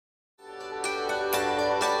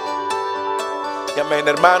Y amén,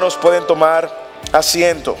 hermanos, pueden tomar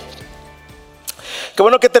asiento. Qué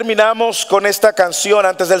bueno que terminamos con esta canción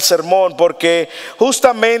antes del sermón, porque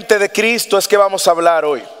justamente de Cristo es que vamos a hablar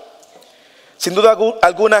hoy. Sin duda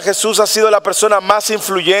alguna, Jesús ha sido la persona más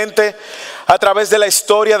influyente a través de la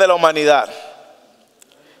historia de la humanidad.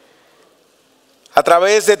 A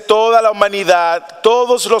través de toda la humanidad,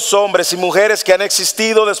 todos los hombres y mujeres que han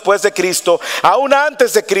existido después de Cristo, aún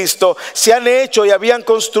antes de Cristo, se han hecho y habían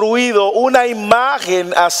construido una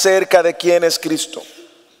imagen acerca de quién es Cristo.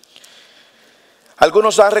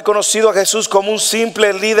 Algunos han reconocido a Jesús como un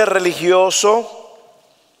simple líder religioso.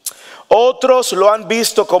 Otros lo han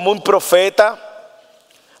visto como un profeta.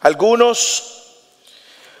 Algunos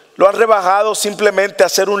lo han rebajado simplemente a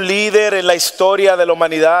ser un líder en la historia de la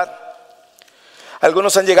humanidad.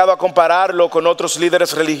 Algunos han llegado a compararlo con otros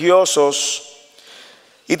líderes religiosos.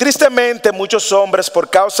 Y tristemente muchos hombres, por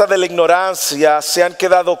causa de la ignorancia, se han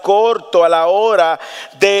quedado cortos a la hora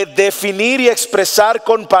de definir y expresar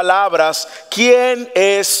con palabras quién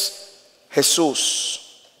es Jesús.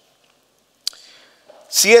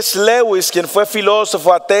 C.S. Lewis, quien fue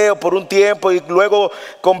filósofo ateo por un tiempo y luego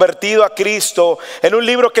convertido a Cristo, en un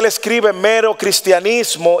libro que él escribe, Mero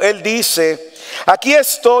Cristianismo, él dice: aquí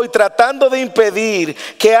estoy tratando de impedir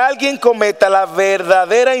que alguien cometa la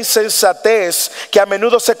verdadera insensatez que a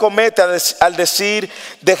menudo se comete al decir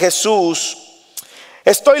de Jesús: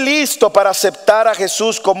 estoy listo para aceptar a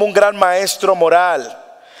Jesús como un gran maestro moral,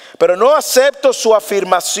 pero no acepto su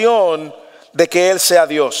afirmación de que Él sea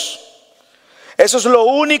Dios. Eso es lo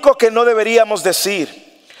único que no deberíamos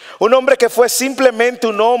decir. Un hombre que fue simplemente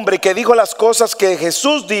un hombre y que dijo las cosas que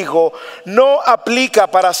Jesús dijo no aplica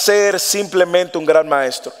para ser simplemente un gran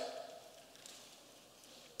maestro.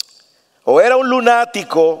 O era un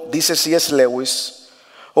lunático, dice C.S. Lewis,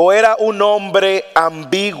 o era un hombre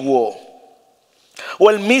ambiguo, o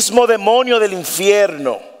el mismo demonio del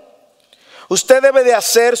infierno. Usted debe de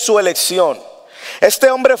hacer su elección. Este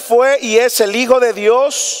hombre fue y es el Hijo de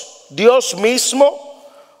Dios, Dios mismo,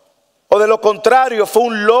 o de lo contrario fue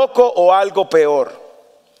un loco o algo peor.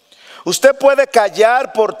 Usted puede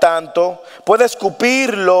callar, por tanto, puede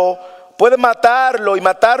escupirlo, puede matarlo y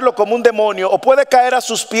matarlo como un demonio, o puede caer a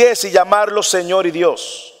sus pies y llamarlo Señor y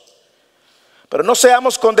Dios. Pero no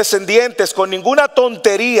seamos condescendientes con ninguna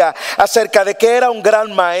tontería acerca de que era un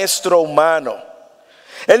gran maestro humano.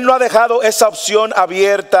 Él no ha dejado esa opción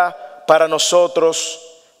abierta para nosotros.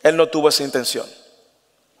 Él no tuvo esa intención.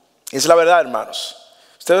 Es la verdad, hermanos.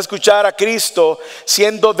 Usted va a escuchar a Cristo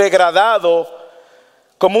siendo degradado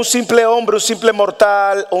como un simple hombre, un simple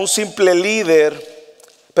mortal o un simple líder,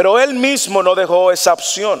 pero Él mismo no dejó esa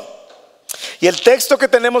opción. Y el texto que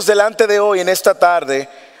tenemos delante de hoy en esta tarde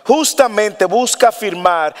justamente busca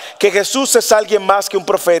afirmar que Jesús es alguien más que un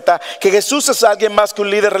profeta, que Jesús es alguien más que un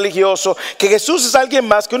líder religioso, que Jesús es alguien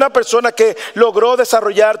más que una persona que logró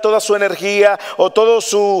desarrollar toda su energía o todo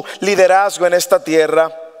su liderazgo en esta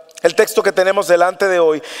tierra. El texto que tenemos delante de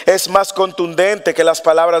hoy es más contundente que las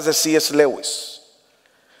palabras de C.S. Lewis.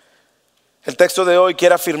 El texto de hoy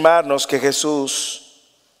quiere afirmarnos que Jesús,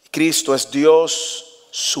 Cristo, es Dios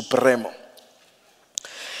supremo.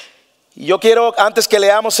 Y yo quiero, antes que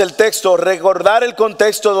leamos el texto, recordar el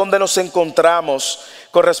contexto donde nos encontramos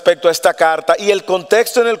con respecto a esta carta y el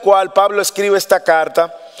contexto en el cual Pablo escribe esta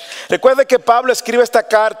carta. Recuerde que Pablo escribe esta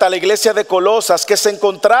carta a la iglesia de Colosas, que se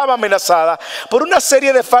encontraba amenazada por una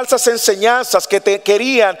serie de falsas enseñanzas que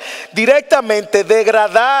querían directamente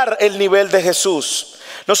degradar el nivel de Jesús.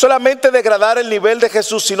 No solamente degradar el nivel de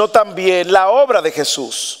Jesús, sino también la obra de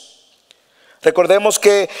Jesús. Recordemos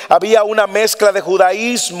que había una mezcla de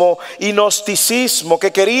judaísmo y gnosticismo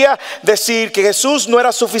que quería decir que Jesús no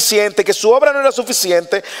era suficiente, que su obra no era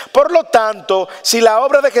suficiente. Por lo tanto, si la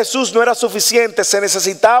obra de Jesús no era suficiente, se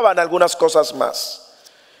necesitaban algunas cosas más.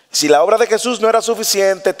 Si la obra de Jesús no era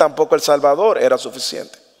suficiente, tampoco el Salvador era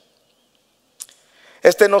suficiente.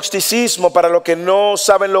 Este gnosticismo, para los que no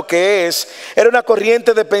saben lo que es, era una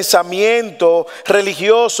corriente de pensamiento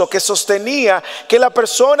religioso que sostenía que las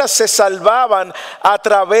personas se salvaban a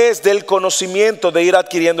través del conocimiento, de ir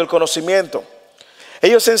adquiriendo el conocimiento.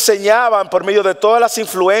 Ellos enseñaban por medio de todas las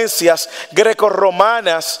influencias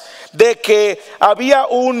grecorromanas de que había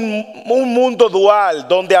un mundo dual,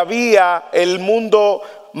 donde había el mundo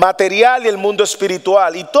material y el mundo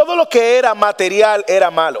espiritual, y todo lo que era material era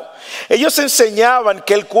malo. Ellos enseñaban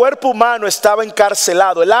que el cuerpo humano estaba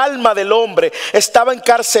encarcelado, el alma del hombre estaba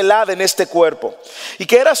encarcelada en este cuerpo, y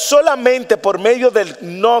que era solamente por medio del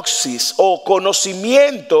gnosis o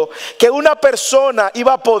conocimiento que una persona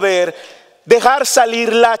iba a poder dejar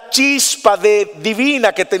salir la chispa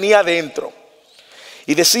divina que tenía dentro.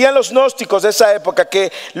 Y decían los gnósticos de esa época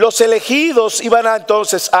que los elegidos iban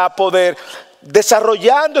entonces a poder,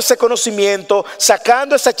 desarrollando ese conocimiento,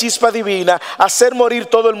 sacando esa chispa divina, hacer morir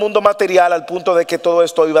todo el mundo material al punto de que todo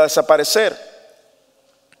esto iba a desaparecer.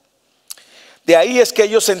 De ahí es que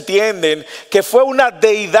ellos entienden que fue una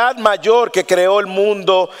deidad mayor que creó el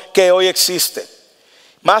mundo que hoy existe.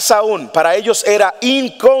 Más aún, para ellos era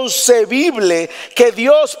inconcebible que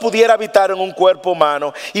Dios pudiera habitar en un cuerpo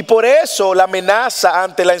humano. Y por eso la amenaza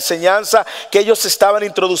ante la enseñanza que ellos estaban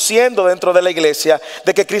introduciendo dentro de la iglesia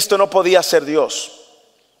de que Cristo no podía ser Dios.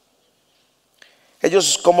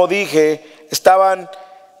 Ellos, como dije, estaban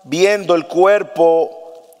viendo el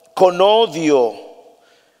cuerpo con odio,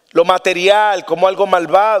 lo material como algo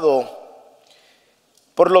malvado.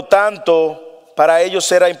 Por lo tanto, para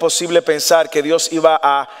ellos era imposible pensar que Dios iba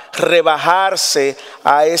a rebajarse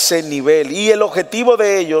a ese nivel. Y el objetivo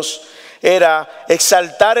de ellos era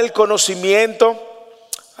exaltar el conocimiento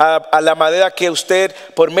a la manera que usted,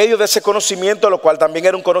 por medio de ese conocimiento, lo cual también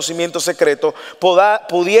era un conocimiento secreto,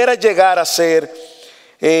 pudiera llegar a ser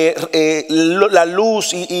la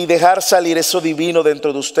luz y dejar salir eso divino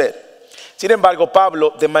dentro de usted. Sin embargo,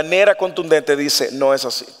 Pablo de manera contundente dice, no es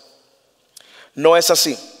así. No es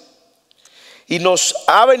así. Y nos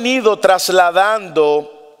ha venido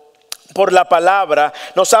trasladando por la palabra,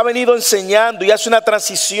 nos ha venido enseñando y hace una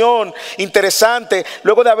transición interesante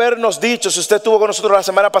luego de habernos dicho, si usted estuvo con nosotros la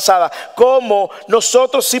semana pasada, cómo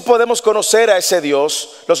nosotros sí podemos conocer a ese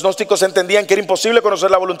Dios. Los gnósticos entendían que era imposible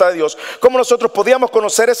conocer la voluntad de Dios, cómo nosotros podíamos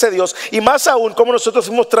conocer a ese Dios y más aún cómo nosotros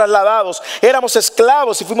fuimos trasladados, éramos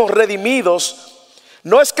esclavos y fuimos redimidos,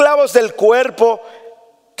 no esclavos del cuerpo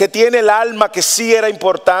que tiene el alma, que sí era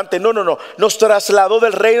importante. No, nos trasladó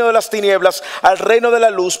del reino de las tinieblas al reino de la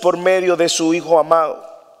luz por medio de su Hijo amado.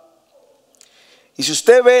 Y si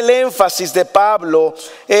usted ve el énfasis de Pablo,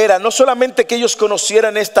 era no solamente que ellos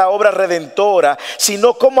conocieran esta obra redentora,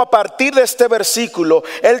 sino como a partir de este versículo,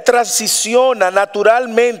 él transiciona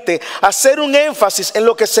naturalmente a hacer un énfasis en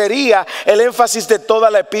lo que sería el énfasis de toda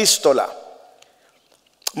la epístola.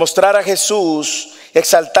 Mostrar a Jesús,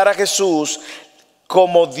 exaltar a Jesús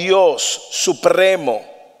como Dios supremo,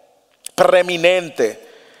 preeminente.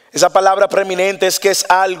 Esa palabra preeminente es que es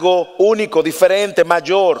algo único, diferente,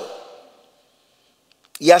 mayor.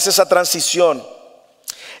 Y hace esa transición.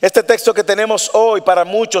 Este texto que tenemos hoy para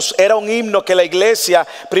muchos era un himno que la iglesia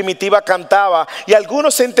primitiva cantaba y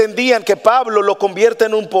algunos entendían que Pablo lo convierte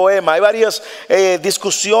en un poema. Hay varias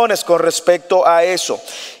discusiones con respecto a eso.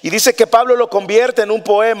 Y dice que Pablo lo convierte en un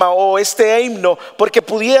poema o este himno porque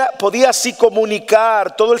podía así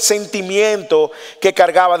comunicar todo el sentimiento que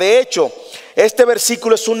cargaba. De hecho, este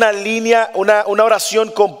versículo es una línea, una oración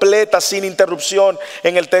completa sin interrupción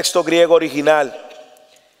en el texto griego original.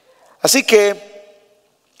 Así que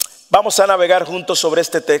vamos a navegar juntos sobre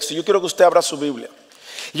este texto. Yo quiero que usted abra su Biblia.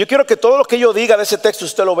 Yo quiero que todo lo que yo diga de ese texto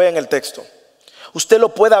usted lo vea en el texto. Usted lo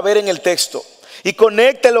pueda ver en el texto. Y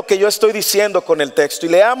conecte lo que yo estoy diciendo con el texto. Y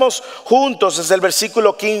leamos juntos desde el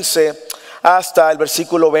versículo 15 hasta el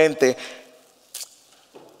versículo 20.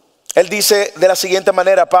 Él dice de la siguiente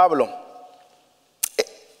manera, Pablo: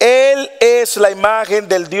 Él es la imagen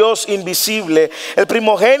del Dios invisible, el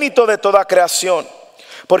primogénito de toda creación.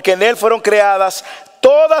 Porque en Él fueron creadas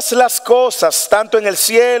todas las cosas, tanto en el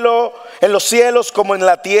cielo, en los cielos como en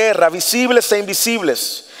la tierra, visibles e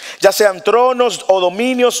invisibles, ya sean tronos o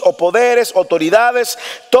dominios o poderes, autoridades,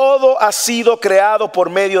 todo ha sido creado por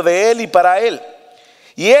medio de Él y para Él.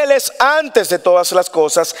 Y Él es antes de todas las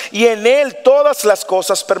cosas y en Él todas las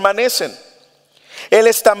cosas permanecen. Él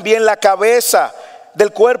es también la cabeza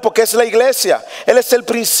del cuerpo que es la iglesia. Él es el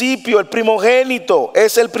principio, el primogénito.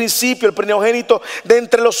 Es el principio, el primogénito de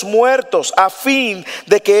entre los muertos, a fin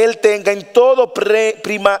de que Él tenga en todo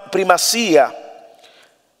primacía.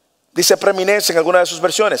 Dice preeminencia en alguna de sus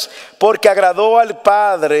versiones. Porque agradó al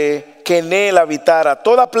Padre que en Él habitara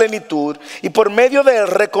toda plenitud y por medio de Él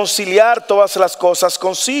reconciliar todas las cosas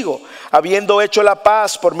consigo, habiendo hecho la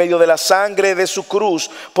paz por medio de la sangre de su cruz,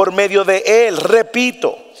 por medio de Él,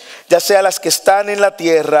 repito, ya sea las que están en la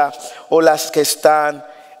tierra o las que están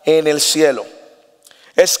en el cielo.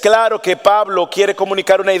 Es claro que Pablo quiere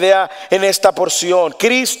comunicar una idea en esta porción.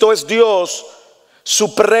 Cristo es Dios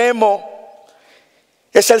supremo,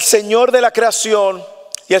 es el Señor de la creación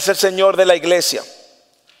y es el Señor de la iglesia.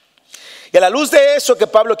 Y a la luz de eso que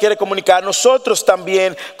Pablo quiere comunicar, nosotros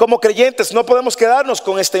también como creyentes no podemos quedarnos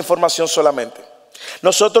con esta información solamente.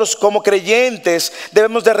 Nosotros como creyentes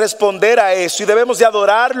debemos de responder a eso y debemos de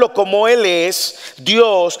adorarlo como Él es,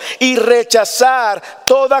 Dios, y rechazar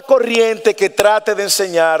toda corriente que trate de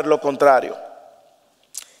enseñar lo contrario.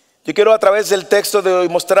 Yo quiero a través del texto de hoy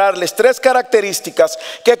mostrarles 3 características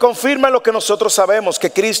que confirman lo que nosotros sabemos,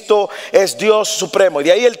 que Cristo es Dios supremo. Y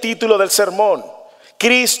de ahí el título del sermón,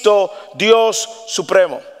 Cristo, Dios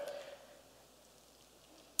supremo.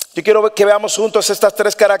 Yo quiero que veamos juntos estas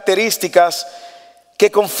 3 características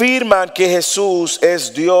que confirman que Jesús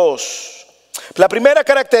es Dios. La primera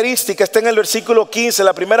característica está en el versículo 15,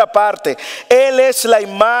 la primera parte. Él es la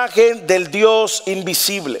imagen del Dios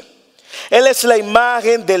invisible. Él es la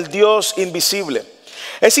imagen del Dios invisible.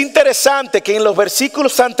 Es interesante que en los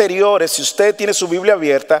versículos anteriores, si usted tiene su Biblia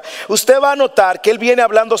abierta, usted va a notar que él viene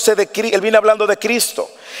hablando de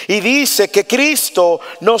Cristo. Y dice que Cristo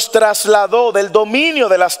nos trasladó del dominio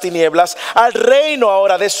de las tinieblas al reino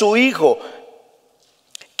ahora de su Hijo.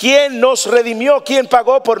 ¿Quién nos redimió? ¿Quién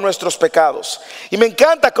pagó por nuestros pecados? Y me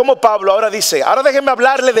encanta cómo Pablo ahora dice, ahora déjeme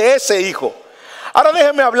hablarle de ese Hijo. Ahora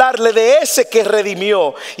déjeme hablarle de ese que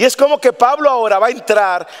redimió. Y es como que Pablo ahora va a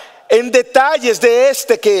entrar en detalles de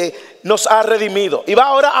este que nos ha redimido. Y va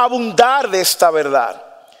ahora a abundar de esta verdad.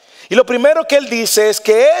 Y lo primero que él dice es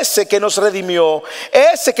que ese que nos redimió,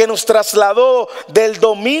 ese que nos trasladó del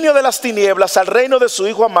dominio de las tinieblas al reino de su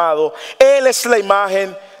Hijo amado, él es la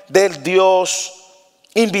imagen del Dios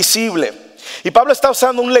invisible. Y Pablo está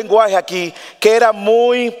usando un lenguaje aquí que era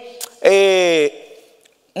muy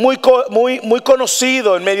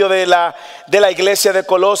conocido en medio de la iglesia de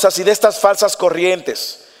Colosas y de estas falsas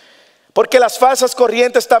corrientes. Porque las falsas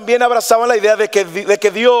corrientes también abrazaban la idea de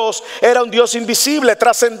que Dios era un Dios invisible,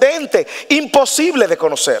 trascendente, imposible de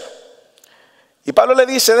conocer. Y Pablo le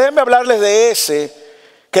dice, déjenme hablarles de ese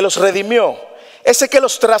que los redimió, ese que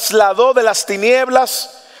los trasladó de las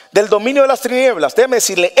tinieblas, del dominio de las tinieblas. Déjenme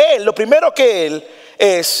decirle, él, lo primero que él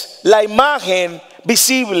es la imagen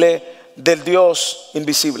visible del Dios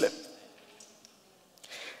invisible.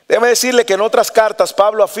 Déjeme decirle que en otras cartas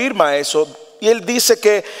Pablo afirma eso. Y él dice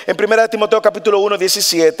que en 1 Timoteo capítulo 1,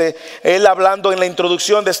 17, él hablando en la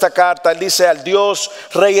introducción de esta carta, él dice: al Dios,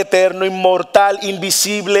 Rey eterno, inmortal,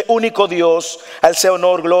 invisible, único Dios, al sea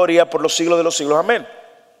honor, gloria por los siglos de los siglos. Amén.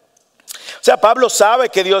 O sea, Pablo sabe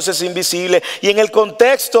que Dios es invisible, y en el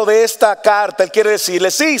contexto de esta carta él quiere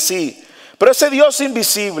decirle, sí, pero ese Dios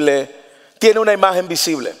invisible tiene una imagen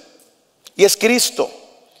visible, y es Cristo.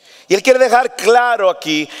 Y él quiere dejar claro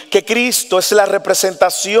aquí que Cristo es la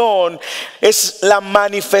representación, es la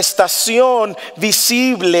manifestación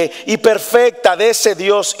visible y perfecta de ese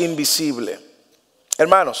Dios invisible.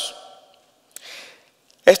 Hermanos,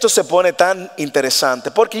 esto se pone tan interesante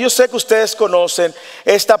porque yo sé que ustedes conocen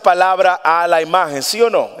esta palabra a la imagen, ¿sí o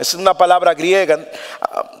no? Es una palabra griega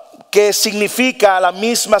que significa la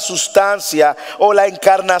misma sustancia o la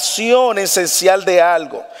encarnación esencial de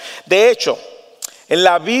algo. De hecho, en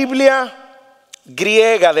la Biblia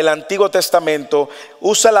griega del Antiguo Testamento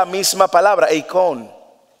usa la misma palabra, eikon.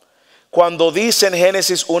 Cuando dice en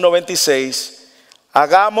Génesis 1:26,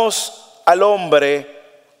 hagamos al hombre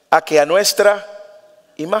a nuestra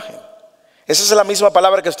imagen. Esa es la misma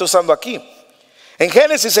palabra que estoy usando aquí. En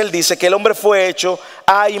Génesis él dice que el hombre fue hecho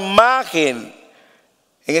a imagen.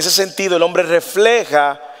 En ese sentido el hombre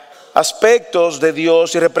refleja aspectos de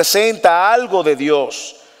Dios y representa algo de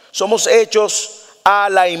Dios. Somos hechos a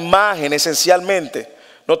la imagen esencialmente.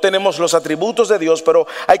 No tenemos los atributos de Dios, pero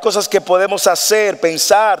hay cosas que podemos hacer,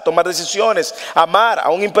 pensar, tomar decisiones, amar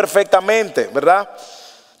aún imperfectamente, ¿verdad?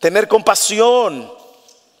 Tener compasión.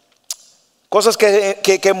 Cosas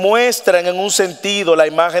que muestran en un sentido la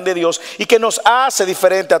imagen de Dios y que nos hace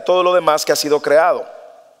diferente a todo lo demás que ha sido creado.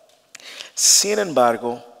 Sin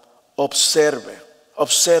embargo, observe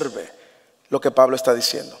lo que Pablo está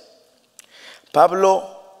diciendo.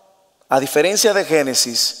 Pablo, a diferencia de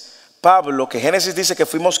Génesis, que Génesis dice que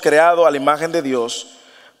fuimos creados a la imagen de Dios,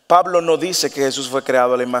 Pablo no dice que Jesús fue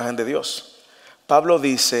creado a la imagen de Dios. Pablo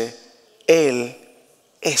dice, Él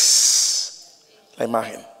es la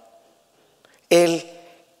imagen. Él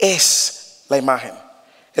es la imagen.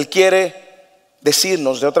 Él quiere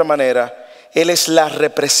decirnos de otra manera, Él es la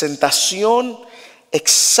representación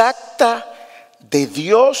exacta de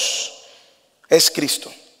Dios, es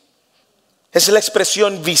Cristo. Es la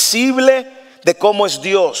expresión visible de cómo es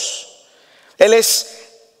Dios. Él es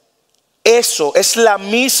eso, es la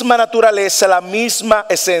misma naturaleza, la misma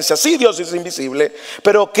esencia. Sí, Dios es invisible,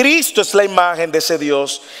 pero Cristo es la imagen de ese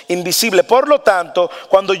Dios invisible. Por lo tanto,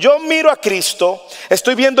 cuando yo miro a Cristo,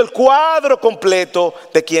 estoy viendo el cuadro completo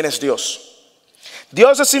de quién es Dios.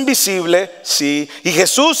 Dios es invisible, sí, y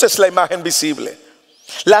Jesús es la imagen visible,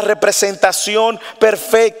 la representación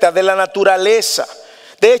perfecta de la naturaleza.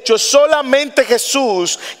 De hecho, solamente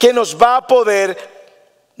Jesús que nos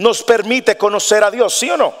permite conocer a Dios,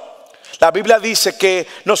 ¿sí o no? La Biblia dice que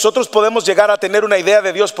nosotros podemos llegar a tener una idea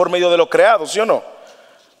de Dios por medio de lo creado, ¿sí o no?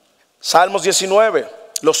 Salmos 19.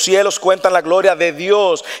 Los cielos cuentan la gloria de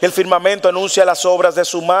Dios, el firmamento anuncia las obras de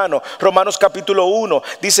su mano. Romanos capítulo 1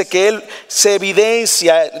 dice que Él se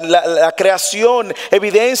evidencia, la creación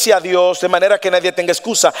evidencia a Dios de manera que nadie tenga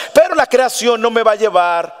excusa. Pero la creación no me va a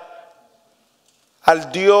llevar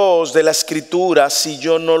al Dios de la Escritura si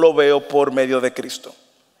yo no lo veo por medio de Cristo.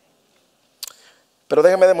 Pero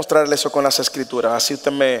déjeme demostrarle eso con las Escrituras, así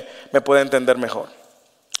usted me puede entender mejor.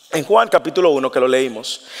 En Juan capítulo 1 que lo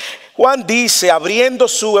leímos, Juan dice, abriendo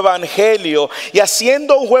su evangelio y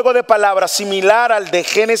haciendo un juego de palabras similar al de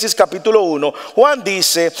Génesis capítulo 1, Juan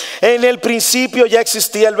dice, en el principio ya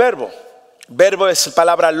existía el verbo. Verbo es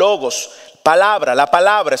palabra logos, palabra, la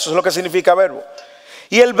palabra, eso es lo que significa verbo.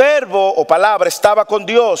 Y el verbo o palabra estaba con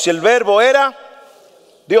Dios y el verbo era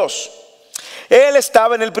Dios. Él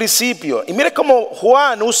estaba en el principio. Y mire cómo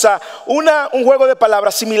Juan usa un juego de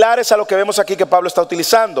palabras similares a lo que vemos aquí que Pablo está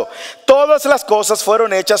utilizando. Todas las cosas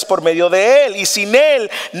fueron hechas por medio de Él. Y sin Él,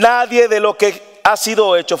 nadie de lo que ha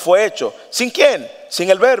sido hecho fue hecho. ¿Sin quién? Sin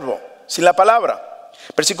el verbo, sin la palabra.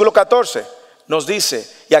 Versículo 14 nos dice,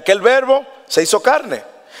 y aquel verbo se hizo carne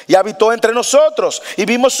y habitó entre nosotros. Y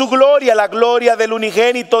vimos su gloria, la gloria del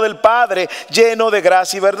unigénito del Padre, lleno de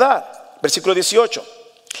gracia y verdad. Versículo 18.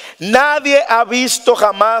 Nadie ha visto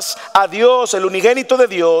jamás a Dios, el unigénito de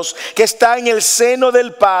Dios, que está en el seno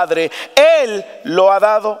del Padre. Él lo ha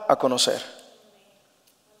dado a conocer.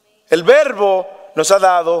 El verbo nos ha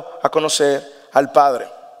dado a conocer al Padre.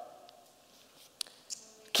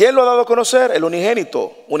 ¿Quién lo ha dado a conocer? El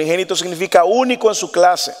unigénito. Unigénito significa único en su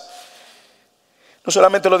clase. No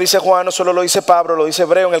solamente lo dice Juan, no solo lo dice Pablo, lo dice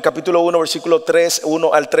Hebreo en el capítulo 1, versículo 3,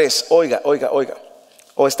 1 al 3. Oiga.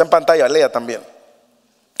 O está en pantalla, lea también.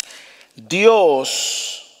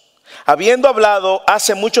 Dios, habiendo hablado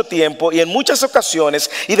hace mucho tiempo y en muchas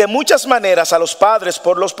ocasiones y de muchas maneras a los padres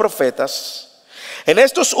por los profetas, en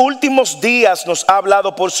estos últimos días nos ha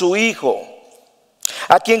hablado por su Hijo,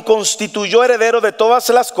 a quien constituyó heredero de todas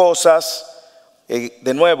las cosas,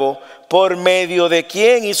 de nuevo, por medio de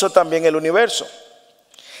quien hizo también el universo.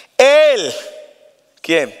 Él,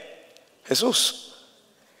 ¿quién? Jesús.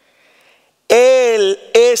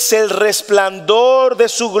 Él es el resplandor de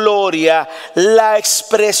su gloria, la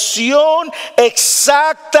expresión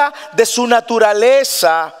exacta de su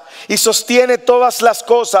naturaleza y sostiene todas las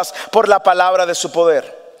cosas por la palabra de su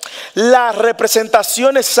poder. La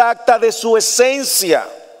representación exacta de su esencia.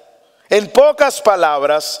 En pocas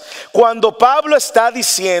palabras, cuando Pablo está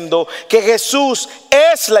diciendo que Jesús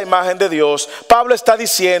es la imagen de Dios, Pablo está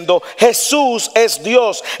diciendo Jesús es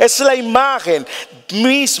Dios, es la imagen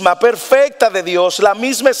misma, perfecta de Dios, la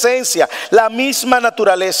misma esencia, la misma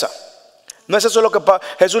naturaleza. ¿No es eso lo que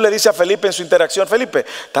Jesús le dice a Felipe en su interacción? Felipe,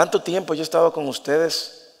 tanto tiempo yo he estado con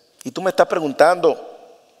ustedes y tú me estás preguntando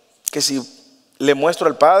que si le muestro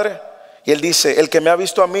al Padre. Y él dice, el que me ha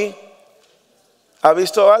visto a mí, ¿ha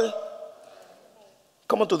visto al?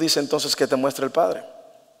 ¿Cómo tú dices entonces que te muestre el Padre?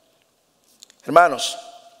 Hermanos,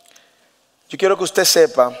 yo quiero que usted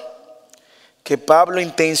sepa que Pablo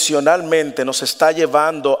intencionalmente nos está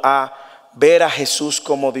llevando a ver a Jesús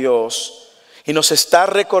como Dios y nos está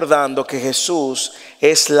recordando que Jesús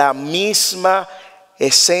es la misma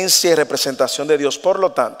esencia y representación de Dios. Por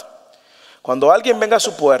lo tanto, cuando alguien venga a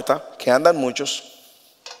su puerta, que andan muchos,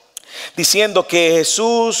 diciendo que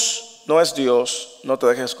Jesús no es Dios, no te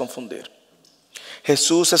dejes confundir.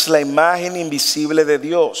 Jesús es la imagen invisible de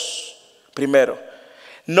Dios. Primero,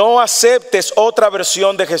 no aceptes otra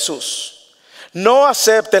versión de Jesús. No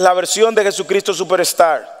aceptes la versión de Jesucristo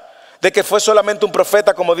Superstar, de que fue solamente un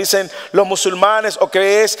profeta como dicen los musulmanes, o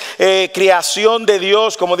que es creación de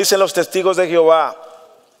Dios como dicen los testigos de Jehová.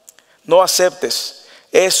 No aceptes.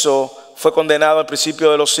 Eso fue condenado al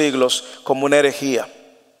principio de los siglos como una herejía.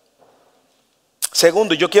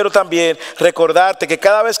 Segundo, yo quiero también recordarte que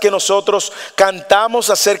cada vez que nosotros cantamos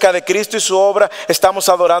acerca de Cristo y su obra, estamos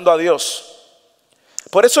adorando a Dios.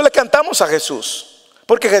 Por eso le cantamos a Jesús,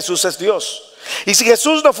 porque Jesús es Dios. Y si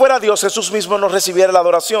Jesús no fuera Dios, Jesús mismo no recibiera la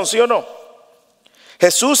adoración, ¿sí o no?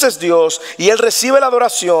 Jesús es Dios y Él recibe la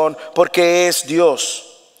adoración porque es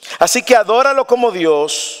Dios. Así que adóralo como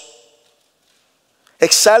Dios,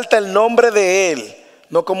 exalta el nombre de Él.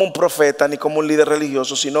 No como un profeta ni como un líder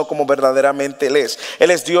religioso, sino como verdaderamente Él es.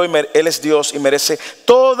 Él es Dios y merece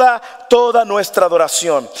toda nuestra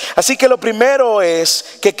adoración. Así que lo primero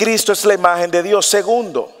es que Cristo es la imagen de Dios.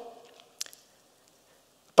 Segundo,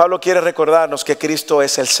 Pablo quiere recordarnos que Cristo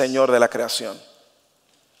es el Señor de la creación.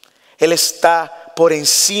 Él está por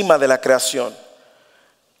encima de la creación.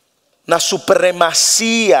 una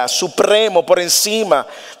supremacía, supremo por encima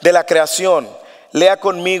de la creación. Lea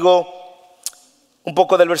conmigo un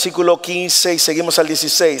poco del versículo 15 y seguimos al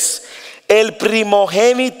 16. El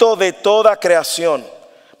primogénito de toda creación.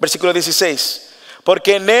 Versículo 16.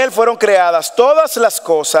 Porque en él fueron creadas todas las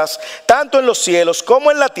cosas, tanto en los cielos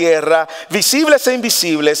como en la tierra, visibles e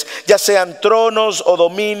invisibles, ya sean tronos o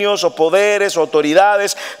dominios o poderes o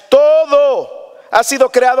autoridades. Todo ha sido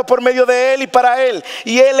creado por medio de él y para él.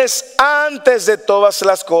 Y él es antes de todas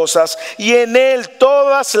las cosas y en él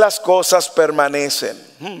todas las cosas permanecen.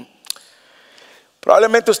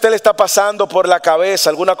 Probablemente usted le está pasando por la cabeza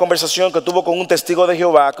alguna conversación que tuvo con un testigo de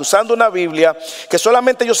Jehová, que usando una Biblia que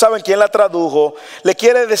solamente ellos saben quién la tradujo, le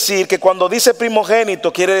quiere decir que cuando dice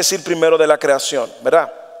primogénito quiere decir primero de la creación,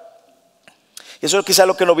 ¿verdad? Y eso es quizás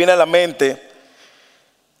lo que nos viene a la mente,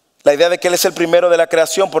 la idea de que él es el primero de la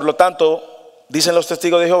creación. Por lo tanto, dicen los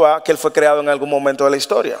testigos de Jehová que él fue creado en algún momento de la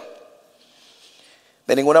historia.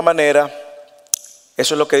 De ninguna manera,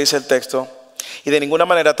 eso es lo que dice el texto. Y de ninguna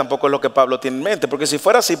manera tampoco es lo que Pablo tiene en mente, porque si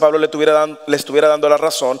fuera así, Pablo le estuviera dando la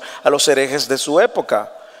razón a los herejes de su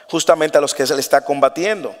época, justamente a los que se le está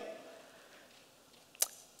combatiendo.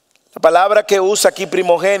 La palabra que usa aquí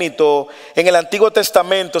primogénito en el Antiguo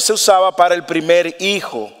Testamento se usaba para el primer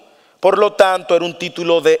hijo. Por lo tanto, era un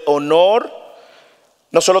título de honor.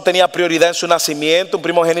 No solo tenía prioridad en su nacimiento, un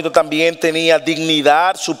primogénito también tenía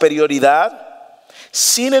dignidad, superioridad.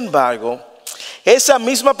 Sin embargo, esa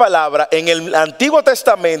misma palabra en el Antiguo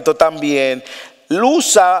Testamento también lo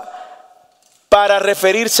usa para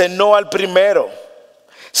referirse no al primero,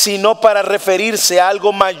 sino para referirse a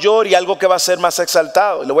algo mayor y algo que va a ser más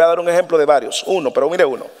exaltado. Le voy a dar un ejemplo de varios, pero mire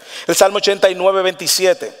uno. El Salmo 89,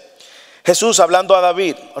 27. Jesús hablando a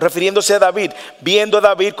David, refiriéndose a David, viendo a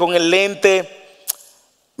David con el lente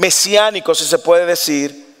mesiánico, si se puede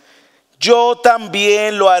decir. Yo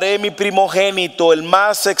también lo haré mi primogénito, el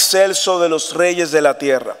más excelso de los reyes de la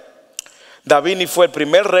tierra. David ni fue el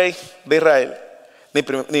primer rey de Israel,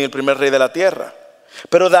 ni el primer rey de la tierra.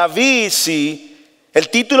 Pero David sí, el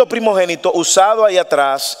título primogénito usado ahí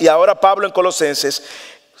atrás, y ahora Pablo en Colosenses,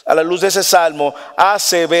 a la luz de ese salmo,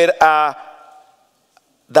 hace ver a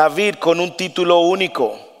David con un título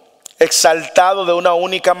único, exaltado de una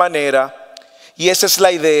única manera. Y esa es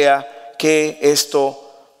la idea que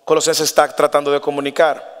Colosenses está tratando de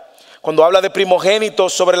comunicar. Cuando habla de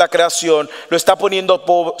primogénitos sobre la creación, lo está poniendo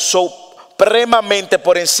supremamente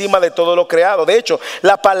por encima de todo lo creado. De hecho,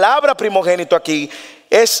 la palabra primogénito aquí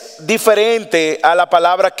es diferente a la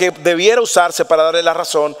palabra que debiera usarse para darle la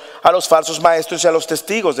razón a los falsos maestros y a los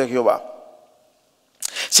testigos de Jehová.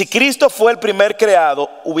 Si Cristo fue el primer creado,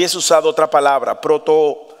 hubiese usado otra palabra,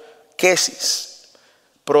 protokesis,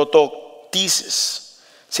 prototisis.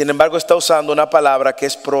 Sin embargo, está usando una palabra que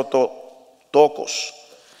es prototokos.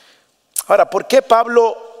 Ahora, ¿por qué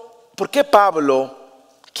Pablo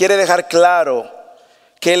quiere dejar claro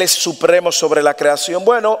que Él es supremo sobre la creación?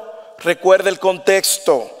 Bueno, recuerde el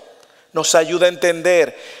contexto, nos ayuda a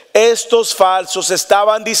entender. Estos falsos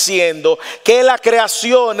estaban diciendo que la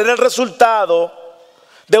creación era el resultado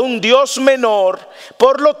de un Dios menor,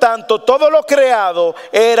 por lo tanto, todo lo creado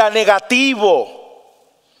era negativo.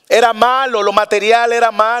 Era malo, lo material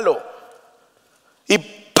era malo. Y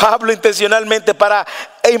Pablo intencionalmente, para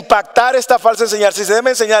impactar esta falsa enseñanza, se debe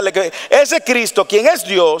enseñarle que ese Cristo, quien es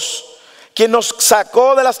Dios, quien nos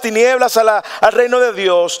sacó de las tinieblas al reino de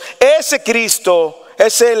Dios, ese Cristo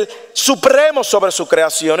es el supremo sobre su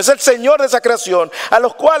creación, es el Señor de esa creación, a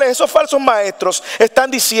los cuales esos falsos maestros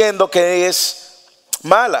están diciendo que es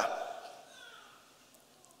mala.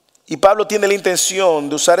 Y Pablo tiene la intención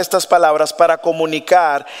de usar estas palabras para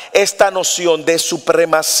comunicar esta noción de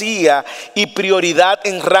supremacía y prioridad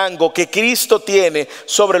en rango que Cristo tiene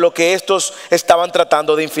sobre lo que estos estaban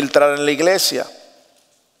tratando de infiltrar en la iglesia.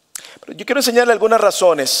 Pero yo quiero enseñarle algunas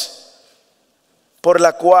razones por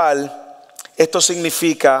la cual esto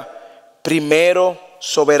significa primero,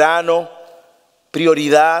 soberano,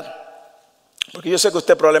 prioridad. Porque yo sé que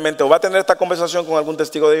usted probablemente o va a tener esta conversación con algún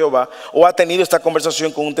testigo de Jehová, o ha tenido esta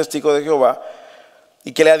conversación con un testigo de Jehová,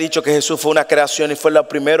 y que le ha dicho que Jesús fue una creación y fue lo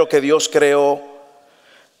primero que Dios creó.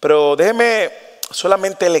 Pero déjeme,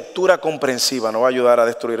 solamente lectura comprensiva nos va a ayudar a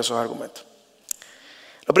destruir esos argumentos.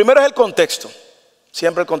 Lo primero es el contexto.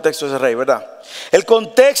 Siempre el contexto es el rey, ¿verdad? El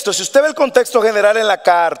contexto, si usted ve el contexto general en la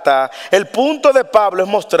carta, el punto de Pablo es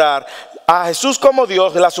mostrar a Jesús como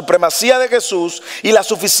Dios, la supremacía de Jesús y la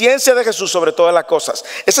suficiencia de Jesús sobre todas las cosas.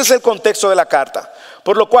 Ese es el contexto de la carta.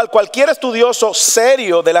 Por lo cual cualquier estudioso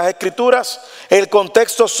serio de las Escrituras, el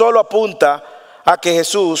contexto solo apunta a que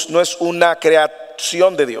Jesús no es una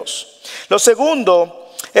creación de Dios. Lo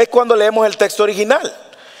segundo es cuando leemos el texto original.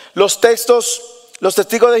 los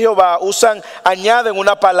testigos de Jehová añaden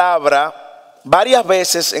una palabra varias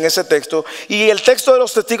veces en ese texto, y el texto de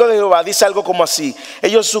los testigos de Jehová dice algo como así.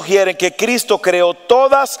 Ellos sugieren que Cristo creó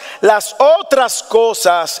todas las otras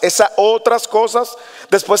cosas, esas otras cosas,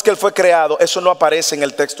 después que Él fue creado. Eso no aparece en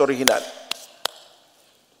el texto original.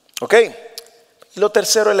 ¿Ok? Y lo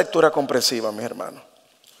tercero es lectura comprensiva, mis hermanos.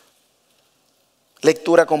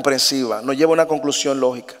 Lectura comprensiva nos lleva a una conclusión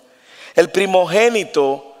lógica. El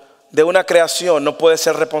primogénito de una creación no puede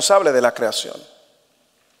ser responsable de la creación.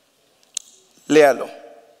 Léalo.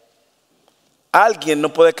 Alguien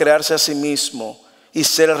no puede crearse a sí mismo y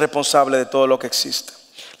ser el responsable de todo lo que existe.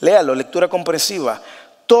 Léalo, lectura comprensiva.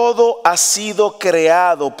 Todo ha sido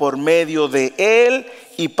creado por medio de Él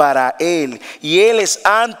y para Él. Y Él es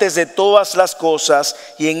antes de todas las cosas,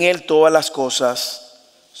 y en Él todas las cosas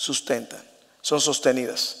son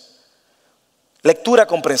sostenidas. Lectura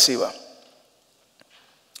comprensiva.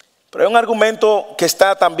 Pero hay un argumento que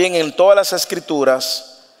está también en todas las escrituras.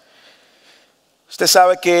 Usted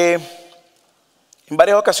sabe que en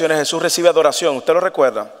varias ocasiones Jesús recibe adoración, usted lo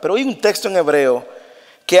recuerda. Pero hay un texto en hebreo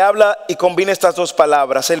que habla y combina estas dos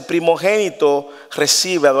palabras. El primogénito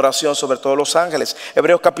recibe adoración sobre todos los ángeles.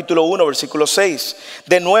 Hebreos capítulo 1, versículo 6.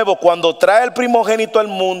 De nuevo, cuando trae el primogénito al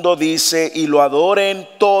mundo, dice, y lo adoren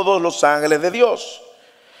todos los ángeles de Dios.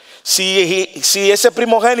 Si ese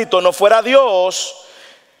primogénito no fuera Dios,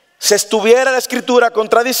 se estuviera la escritura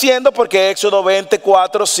contradiciendo, porque Éxodo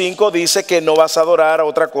 24, 5 dice que no vas a adorar a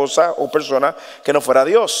otra cosa o persona que no fuera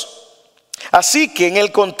Dios. Así que en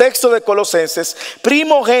el contexto de Colosenses,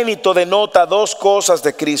 primogénito denota dos cosas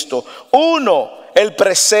de Cristo. Uno, Él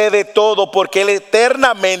precede todo porque Él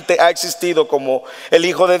eternamente ha existido como el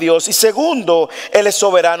Hijo de Dios. Y segundo, Él es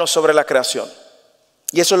soberano sobre la creación.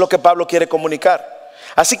 Y eso es lo que Pablo quiere comunicar.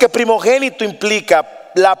 Así que primogénito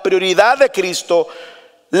implica la prioridad de Cristo,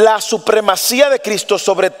 la supremacía de Cristo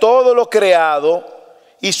sobre todo lo creado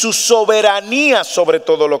y su soberanía sobre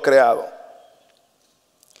todo lo creado.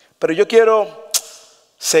 Pero yo quiero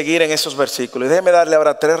seguir en esos versículos y déjeme darle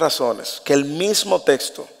ahora tres razones que el mismo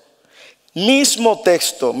texto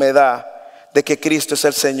me da de que Cristo es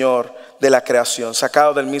el Señor de la creación,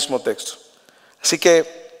 sacado del mismo texto. Así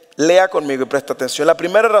que lea conmigo y presta atención. La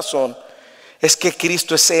primera razón es que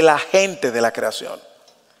Cristo es el agente de la creación.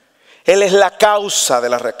 Él es la causa de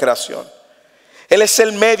la creación. Él es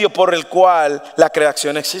el medio por el cual la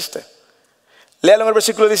creación existe. Léalo en el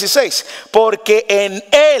versículo 16. Porque en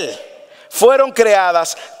Él fueron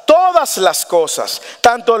creadas todas las cosas,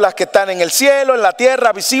 tanto las que están en el cielo, en la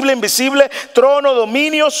tierra, visible, invisible, trono,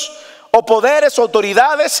 dominios o poderes,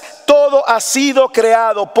 autoridades. Todo ha sido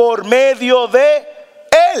creado por medio de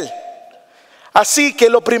Él. Así que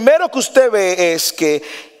lo primero que usted ve es que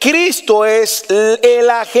Cristo es el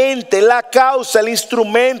agente, la causa, el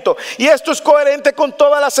instrumento. Y esto es coherente con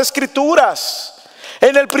todas las escrituras.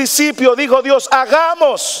 En el principio dijo Dios,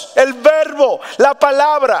 hagamos, el verbo, la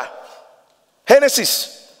palabra.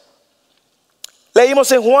 Génesis. Leímos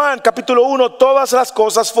en Juan capítulo 1, todas las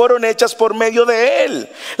cosas fueron hechas por medio de Él.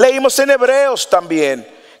 Leímos en Hebreos también,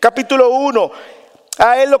 capítulo 1.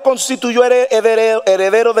 A Él lo constituyó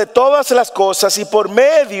heredero de todas las cosas y por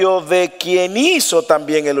medio de quien hizo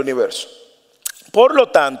también el universo. Por lo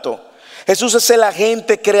tanto, Jesús es el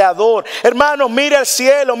agente creador. Hermanos, mire al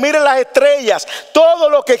cielo, mire las estrellas, todo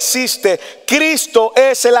lo que existe. Cristo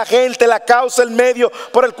es el agente, la causa, el medio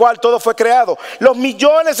por el cual todo fue creado. Los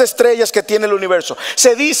millones de estrellas que tiene el universo.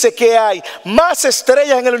 Se dice que hay más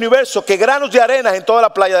estrellas en el universo que granos de arena en toda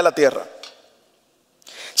la playa de la tierra.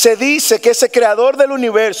 Se dice que ese creador del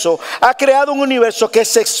universo ha creado un universo que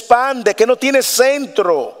se expande, que no tiene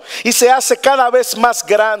centro y se hace cada vez más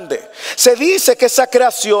grande. Se dice que esa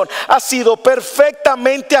creación ha sido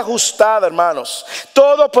perfectamente ajustada, hermanos.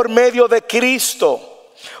 Todo por medio de Cristo.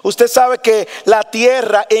 Usted sabe que la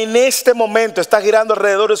tierra en este momento está girando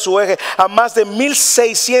alrededor de su eje a más de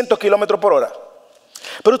 1600 kilómetros por hora.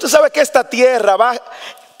 Pero usted sabe que esta tierra va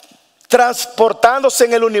transportándose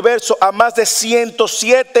en el universo a más de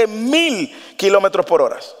 107,000 kilómetros por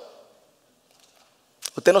hora.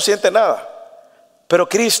 Usted no siente nada, pero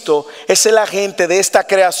Cristo es el agente de esta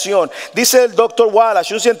creación. Dice el Dr.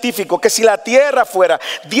 Wallace, un científico, que si la tierra fuera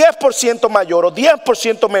 10% mayor o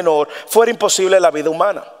 10% menor, fuera imposible la vida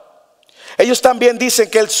humana. Ellos también dicen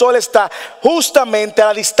que el sol está justamente a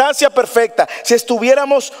la distancia perfecta. Si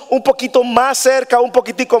estuviéramos un poquito más cerca, un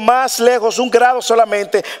poquitico más lejos, 1 grado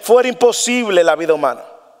solamente, fuera imposible la vida humana.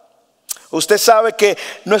 Usted sabe que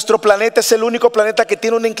nuestro planeta es el único planeta que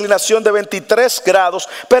tiene una inclinación de 23 grados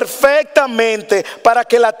perfectamente para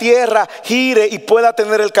que la Tierra gire y pueda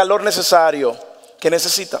tener el calor necesario que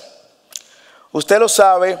necesita. Usted lo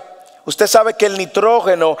sabe. Usted sabe que el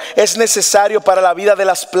nitrógeno es necesario para la vida de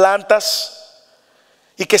las plantas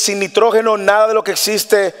y que sin nitrógeno nada de lo que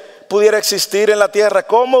existe pudiera existir en la tierra.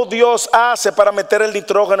 ¿Cómo Dios hace para meter el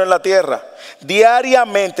nitrógeno en la tierra?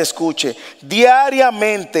 Diariamente, escuche,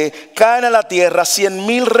 diariamente caen a la tierra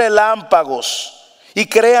 100,000 relámpagos y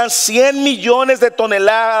crean 100 millones de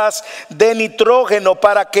toneladas de nitrógeno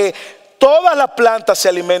para que todas las plantas se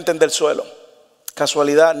alimenten del suelo.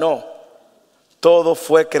 ¿Casualidad? No. Todo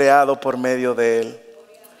fue creado por medio de Él.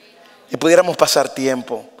 Y pudiéramos pasar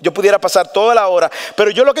tiempo. Yo pudiera pasar toda la hora. Pero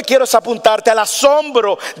yo lo que quiero es apuntarte al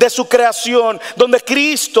asombro de su creación, donde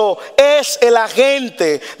Cristo es el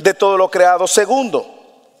agente de todo lo creado. Segundo,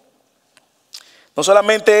 no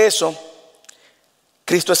solamente eso,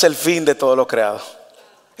 Cristo es el fin de todo lo creado.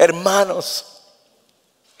 Hermanos,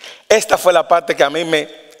 esta fue la parte que a mí me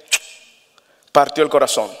partió el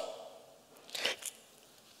corazón.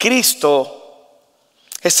 Cristo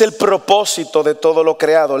es el propósito de todo lo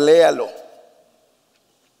creado. Léalo.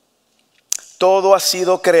 Todo ha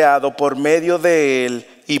sido creado por medio de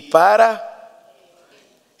Él y para.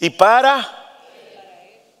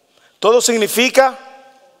 Todo significa.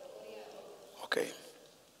 Ok.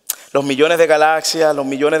 Los millones de galaxias, los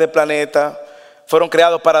millones de planetas fueron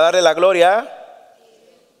creados para darle la gloria.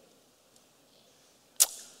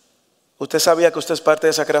 ¿Usted sabía que usted es parte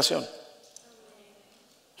de esa creación?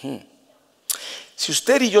 Si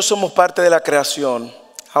usted y yo somos parte de la creación,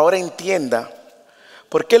 ahora entienda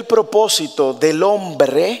por qué el propósito del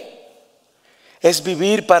hombre es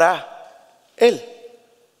vivir para Él.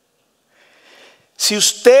 Si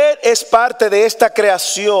usted es parte de esta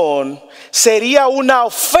creación, sería una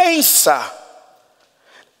ofensa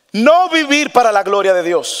no vivir para la gloria de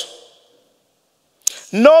Dios.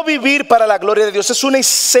 No vivir para la gloria de Dios es una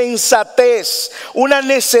insensatez, una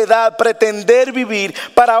necedad pretender vivir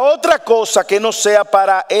para otra cosa que no sea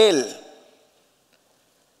para Él.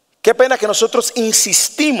 Qué pena que nosotros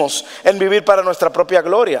insistimos en vivir para nuestra propia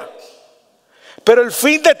gloria. Pero el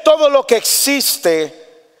fin de todo lo que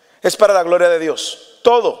existe es para la gloria de Dios.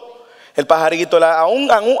 Todo. El pajarito,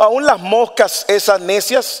 aún las moscas esas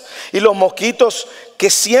necias y los mosquitos que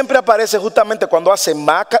siempre aparecen justamente cuando hace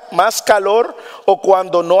más calor o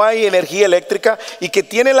cuando no hay energía eléctrica y que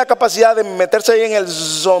tienen la capacidad de meterse ahí en el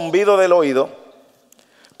zumbido del oído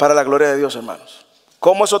para la gloria de Dios, hermanos.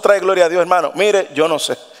 ¿Cómo eso trae gloria a Dios, hermano? Mire, yo no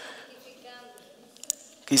sé.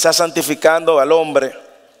 Quizás santificando al hombre.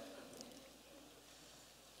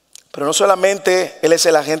 Pero no solamente Él es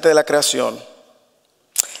el agente de la creación.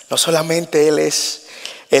 No solamente Él es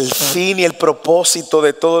el fin y el propósito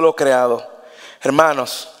de todo lo creado.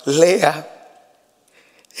 Hermanos, lea.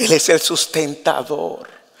 Él es el sustentador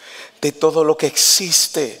de todo lo que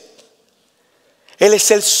existe. Él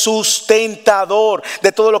es el sustentador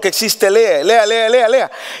de todo lo que existe.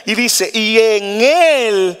 Lea. Y dice, y en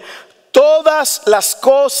Él todas las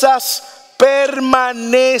cosas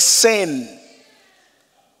permanecen.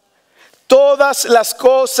 Todas las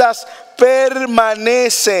cosas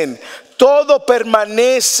permanecen. Todo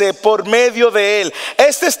permanece por medio de Él.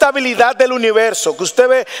 Esta estabilidad del universo, que usted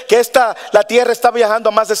ve que la Tierra está viajando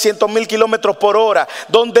a más de 100,000 kilómetros por hora,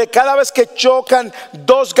 donde cada vez que chocan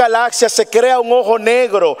dos galaxias se crea un ojo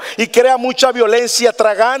negro y crea mucha violencia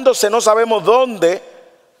tragándose no sabemos dónde.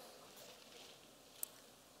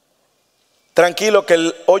 Tranquilo que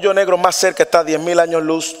el hoyo negro más cerca está a 10,000 años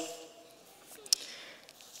luz.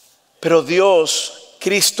 Pero Dios,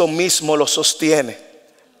 Cristo mismo lo sostiene.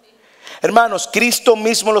 Hermanos, Cristo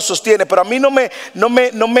mismo lo sostiene. Pero a mí no me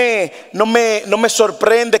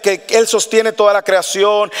sorprende que Él sostiene toda la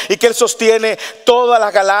creación y que Él sostiene todas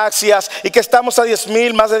las galaxias y que estamos a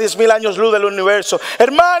más de 10,000 años luz del universo.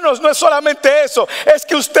 Hermanos, no es solamente eso, es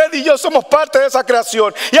que usted y yo somos parte de esa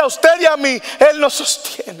creación. Y a usted y a mí, Él nos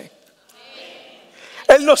sostiene.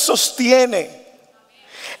 Él nos sostiene.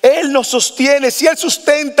 Él nos sostiene. Si Él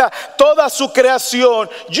sustenta toda su creación,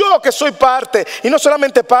 yo que soy parte, y no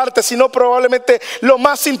solamente parte, sino probablemente lo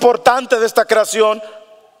más importante de esta creación,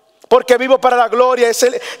 porque vivo para la gloria, es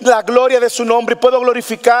la gloria de su nombre y puedo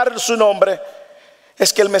glorificar su nombre,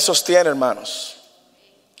 es que Él me sostiene, hermanos.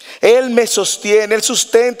 Él me sostiene, Él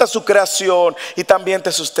sustenta su creación y también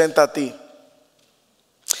te sustenta a ti.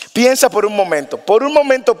 Piensa por un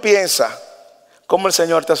momento piensa cómo el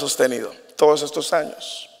Señor te ha sostenido todos estos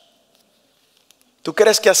años. ¿Tú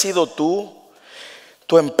crees que ha sido tú,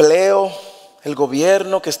 tu empleo, el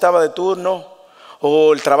gobierno que estaba de turno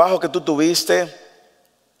o el trabajo que tú tuviste?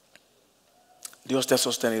 Dios te ha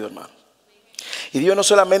sostenido, hermano. Y Dios no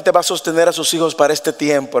solamente va a sostener a sus hijos para este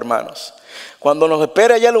tiempo, hermanos. Cuando nos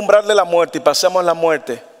espere allá al umbral de la muerte y pasemos la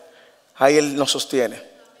muerte, ahí Él nos sostiene.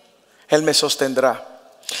 Él me sostendrá.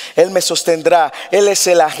 Él me sostendrá. Él es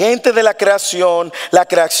el agente de la creación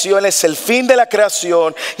es el fin de la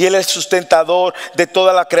creación y Él es el sustentador de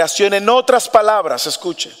toda la creación. En otras palabras,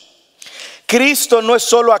 escuche, Cristo no es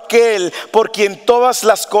solo aquel por quien todas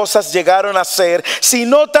las cosas llegaron a ser,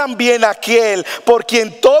 sino también aquel por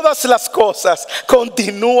quien todas las cosas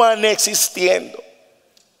continúan existiendo.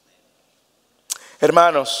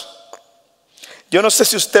 Hermanos, yo no sé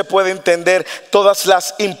si usted puede entender todas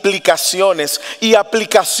las implicaciones y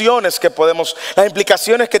aplicaciones que podemos, las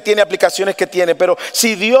implicaciones que tiene, pero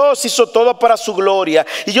si Dios hizo todo para su gloria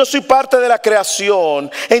y yo soy parte de la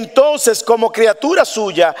creación, entonces como criatura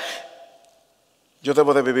suya, yo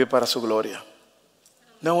debo de vivir para su gloria.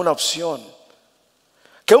 No es una opción.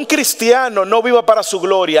 Que un cristiano no viva para su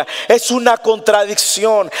gloria es una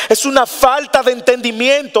contradicción, es una falta de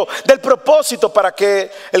entendimiento del propósito para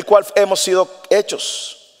el cual hemos sido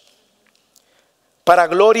hechos. Para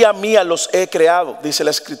gloria mía los he creado, dice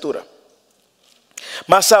la Escritura.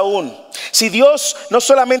 Más aún, si Dios no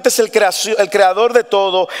solamente es el creador de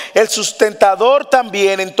todo, el sustentador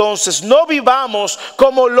también, entonces no vivamos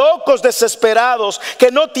como locos desesperados que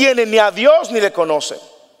no tienen ni a Dios ni le conocen.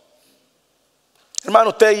 Hermano,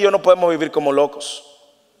 usted y yo no podemos vivir como locos.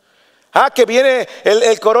 Que viene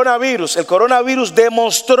el coronavirus. El coronavirus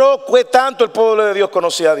demostró que tanto el pueblo de Dios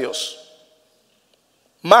conocía a Dios.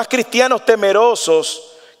 Más cristianos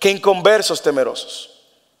temerosos que inconversos temerosos.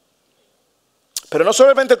 Pero no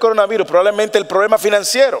solamente el coronavirus, probablemente el problema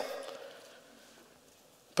financiero.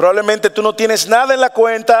 Probablemente tú no tienes nada en la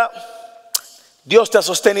cuenta. Dios te ha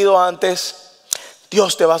sostenido antes.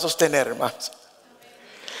 Dios te va a sostener, hermanos.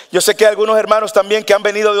 Yo sé que hay algunos hermanos también que han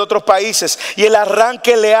venido de otros países y el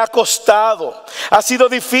arranque le ha costado. Ha sido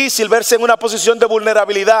difícil verse en una posición de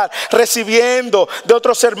vulnerabilidad, recibiendo de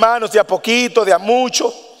otros hermanos de a poquito, de a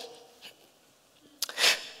mucho.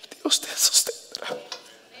 Dios te sostendrá.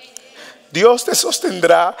 Dios te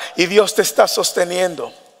sostendrá y Dios te está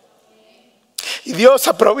sosteniendo. Y Dios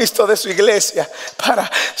ha provisto de su iglesia para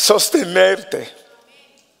sostenerte.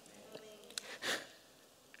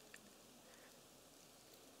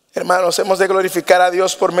 Hermanos, hemos de glorificar a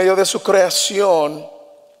Dios por medio de su creación.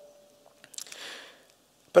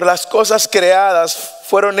 Pero las cosas creadas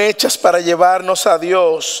fueron hechas para llevarnos a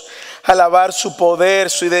Dios, a alabar su poder,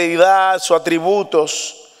 su deidad, sus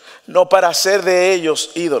atributos, no para hacer de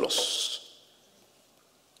ellos ídolos.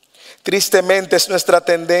 Tristemente es nuestra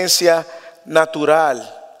tendencia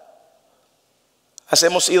natural.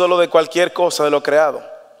 Hacemos ídolo de cualquier cosa de lo creado.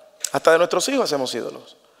 Hasta de nuestros hijos hacemos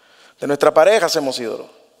ídolos. De nuestra pareja hacemos ídolos.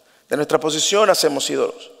 De nuestra posición hacemos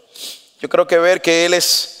ídolos. Yo creo que ver que Él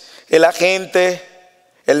es el agente,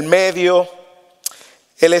 el medio,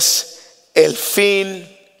 Él es el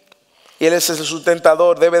fin y Él es el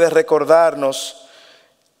sustentador debe de recordarnos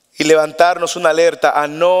y levantarnos una alerta a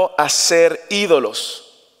no hacer ídolos.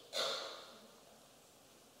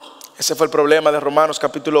 Ese fue el problema de Romanos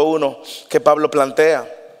capítulo 1 que Pablo plantea,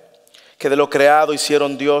 que de lo creado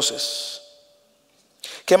hicieron dioses.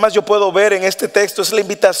 ¿Qué más yo puedo ver en este texto? Es la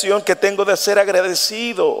invitación que tengo de ser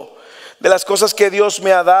agradecido de las cosas que Dios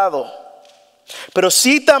me ha dado. Pero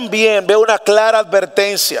sí también veo una clara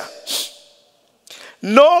advertencia.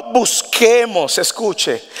 No busquemos,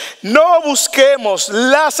 escuche, no busquemos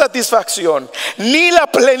la satisfacción ni la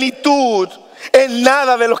plenitud en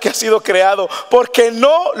nada de lo que ha sido creado, porque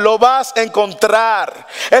no lo vas a encontrar.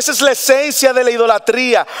 Esa es la esencia de la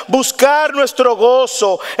idolatría, buscar nuestro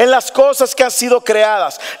gozo en las cosas que han sido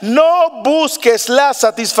creadas. No busques la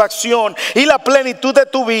satisfacción y la plenitud de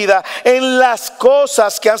tu vida en las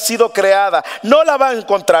cosas que han sido creadas. No la vas a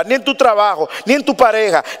encontrar ni en tu trabajo, ni en tu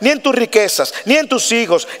pareja, ni en tus riquezas, ni en tus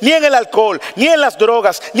hijos, ni en el alcohol, ni en las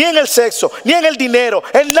drogas, ni en el sexo, ni en el dinero,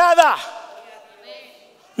 en nada.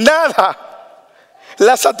 Nada.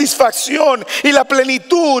 La satisfacción y la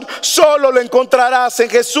plenitud solo lo encontrarás en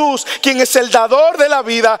Jesús, quien es el dador de la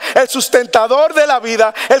vida, el sustentador de la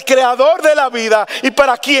vida, el creador de la vida y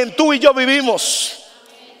para quien tú y yo vivimos.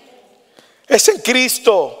 Es en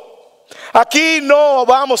Cristo. Aquí no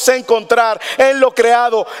vamos a encontrar en lo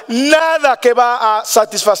creado nada que va a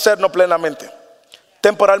satisfacernos plenamente,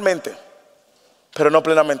 temporalmente, pero no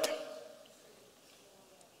plenamente.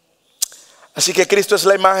 Así que Cristo es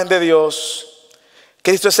la imagen de Dios.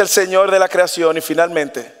 Cristo es el Señor de la creación y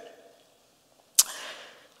finalmente,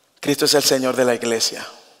 Cristo es el Señor de la iglesia.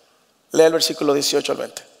 Lea el versículo 18 al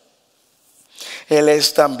 20. Él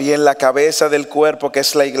es también la cabeza del cuerpo que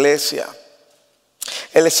es la iglesia.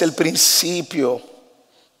 Él es el principio,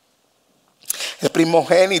 el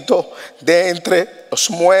primogénito de entre los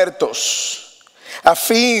muertos, a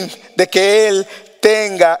fin de que Él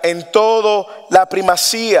tenga en todo la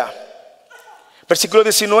primacía. Versículo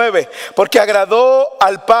 19, porque agradó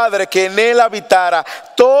al Padre que en él habitara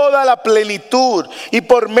toda la plenitud y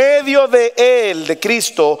por medio de él, de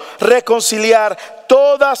Cristo, reconciliar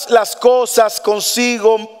todas las cosas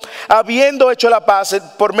consigo, habiendo hecho la paz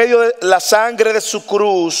por medio de la sangre de su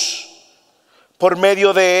cruz, por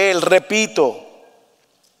medio de él, repito,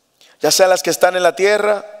 ya sean las que están en la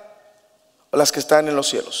tierra o las que están en los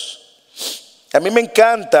cielos. A mí me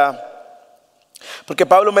encanta porque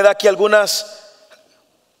Pablo me da aquí algunas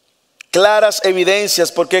claras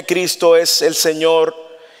evidencias porque Cristo es el Señor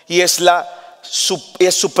y es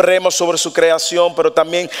supremo sobre su creación, pero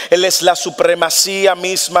también Él es la supremacía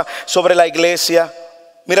misma sobre la iglesia.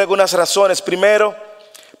 Mira algunas razones. Primero,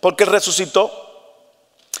 porque Él resucitó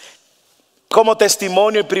como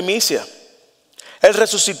testimonio y primicia. Él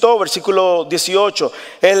resucitó, versículo 18,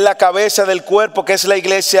 es la cabeza del cuerpo que es la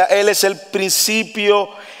iglesia. Él es el principio,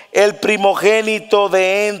 el primogénito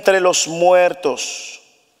de entre los muertos.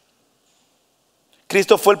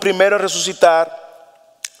 Cristo fue el primero en resucitar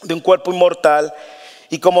de un cuerpo inmortal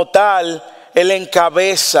y como tal, Él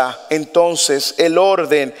encabeza entonces el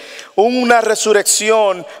orden, una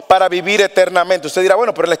resurrección para vivir eternamente. Usted dirá,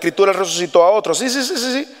 bueno, pero en la Escritura Él resucitó a otros.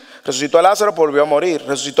 Sí. Resucitó a Lázaro, pero volvió a morir.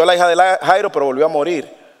 Resucitó a la hija de Jairo, pero volvió a morir.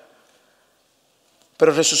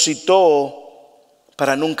 Pero resucitó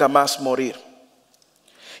para nunca más morir.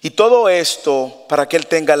 Y todo esto para que Él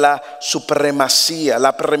tenga la supremacía,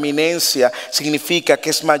 la preeminencia, significa que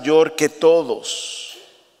es mayor que todos.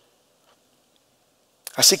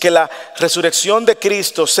 Así que la resurrección de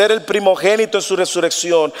Cristo, ser el primogénito en su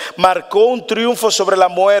resurrección, marcó un triunfo sobre la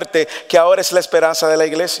muerte que ahora es la esperanza de la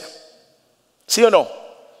iglesia. ¿Sí o no?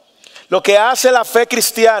 Lo que hace la fe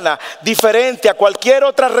cristiana diferente a cualquier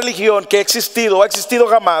otra religión que ha existido o ha existido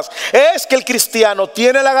jamás, es que el cristiano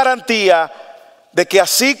tiene la garantía de que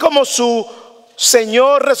así como su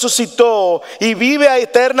Señor resucitó y vive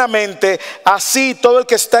eternamente, así todo el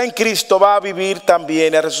que está en Cristo va a vivir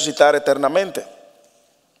también y a resucitar eternamente.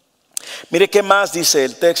 Mire qué más dice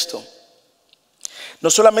el texto. No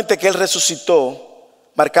solamente que Él resucitó,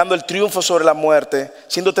 marcando el triunfo sobre la muerte,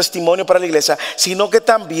 siendo testimonio para la iglesia, sino que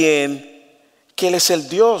también que Él es el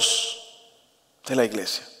Dios de la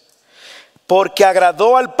iglesia. Porque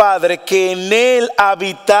agradó al Padre que en Él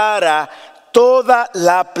habitara toda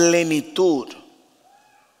la plenitud.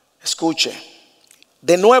 Escuche,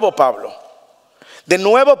 de nuevo Pablo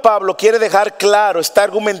quiere dejar claro, está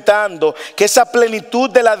argumentando que esa plenitud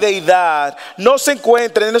de la deidad no se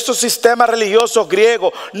encuentra en estos sistemas religiosos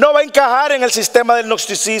griegos, no va a encajar en el sistema del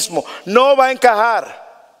gnosticismo, no va a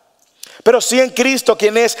encajar, pero sí en Cristo,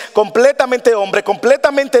 quien es completamente hombre,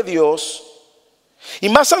 completamente Dios. Y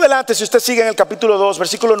más adelante, si usted sigue en el capítulo 2,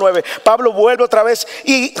 versículo 9, Pablo vuelve otra vez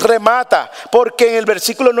y remata, porque en el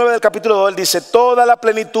versículo 9 del capítulo 2 él dice: toda la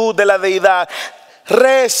plenitud de la deidad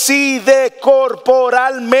reside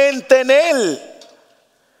corporalmente en Él.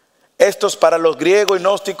 Esto es para los griegos y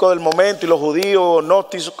gnósticos del momento y los judíos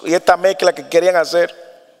gnósticos, y esta mezcla que querían hacer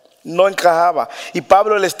no encajaba. Y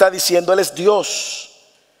Pablo le está diciendo: Él es Dios.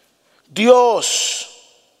 Dios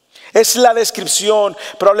es la descripción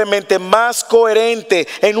probablemente más coherente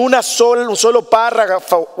en un solo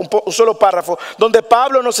párrafo, donde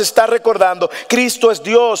Pablo nos está recordando: Cristo es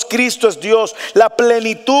Dios, Cristo es Dios. La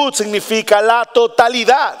plenitud significa la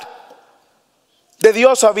totalidad de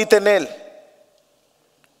Dios habita en Él,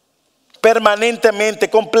 permanentemente,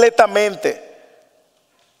 completamente.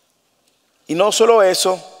 Y no solo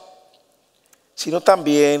eso, sino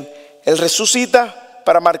también Él resucita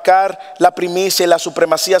para marcar la primicia y la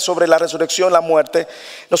supremacía sobre la resurrección, la muerte.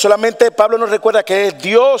 No solamente Pablo nos recuerda que es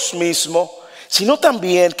Dios mismo, sino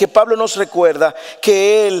también que Pablo nos recuerda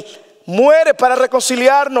que Él muere para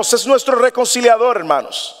reconciliarnos, es nuestro reconciliador,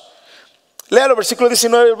 hermanos. Léalo, versículo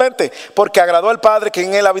 19 y 20. Porque agradó al Padre que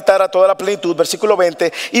en Él habitara toda la plenitud, versículo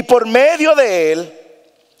 20, y por medio de Él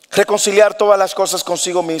reconciliar todas las cosas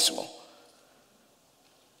consigo mismo,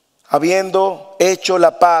 habiendo hecho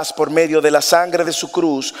la paz por medio de la sangre de su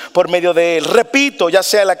cruz, por medio de Él. Repito, ya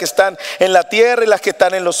sea las que están en la tierra y las que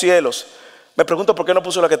están en los cielos. Me pregunto por qué no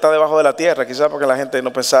puso la que está debajo de la tierra. Quizás porque la gente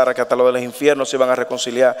no pensara que hasta lo de los infiernos se iban a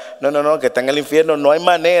reconciliar. No, que está en el infierno no hay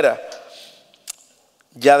manera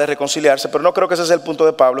ya de reconciliarse. Pero no creo que ese sea el punto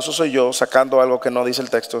de Pablo. Eso soy yo sacando algo que no dice el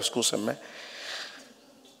texto, excúsenme.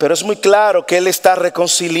 Pero es muy claro que Él está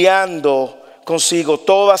reconciliando consigo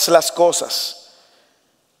todas las cosas.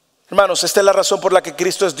 Hermanos, esta es la razón por la que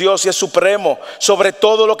Cristo es Dios y es supremo sobre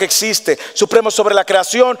todo lo que existe. Supremo sobre la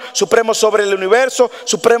creación, supremo sobre el universo,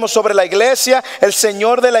 supremo sobre la iglesia. El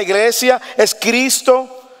Señor de la iglesia es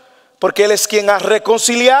Cristo, porque Él es quien ha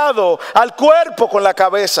reconciliado al cuerpo con la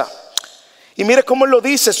cabeza. Y mire cómo él lo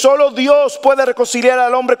dice: solo Dios puede reconciliar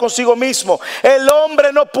al hombre consigo mismo. El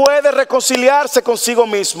hombre no puede reconciliarse consigo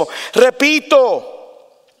mismo.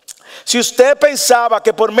 Repito, si usted pensaba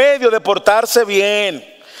que por medio de portarse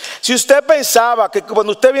bien, si usted pensaba que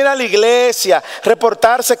cuando usted viene a la iglesia,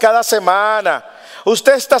 reportarse cada semana,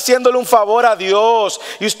 usted está haciéndole un favor a Dios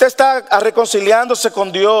y usted está reconciliándose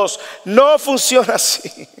con Dios, no funciona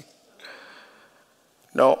así.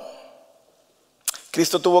 No.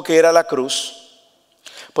 Cristo tuvo que ir a la cruz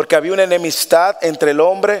porque había una enemistad entre el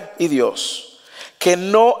hombre y Dios, que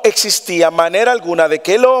no existía manera alguna de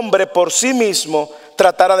que el hombre por sí mismo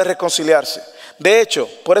tratara de reconciliarse. De hecho,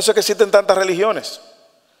 por eso es que existen tantas religiones.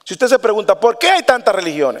 Si usted se pregunta, ¿por qué hay tantas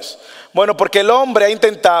religiones? Bueno, porque el hombre ha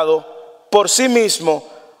intentado por sí mismo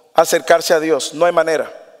acercarse a Dios. No hay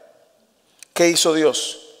manera. ¿Qué hizo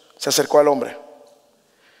Dios? Se acercó al hombre.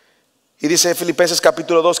 Y dice Filipenses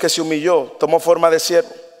capítulo 2 que se humilló, tomó forma de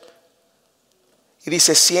siervo. Y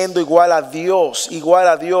dice, siendo igual a Dios,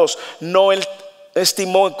 no él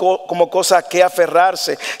estimó como cosa a que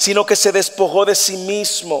aferrarse, sino que se despojó de sí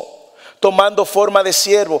mismo, tomando forma de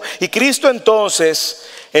siervo. Y Cristo entonces,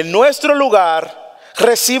 en nuestro lugar,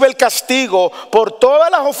 recibe el castigo por todas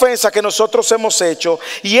las ofensas que nosotros hemos hecho,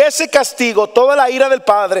 y ese castigo, toda la ira del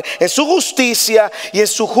Padre en su justicia y en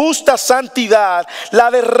su justa santidad, la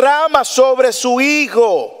derrama sobre su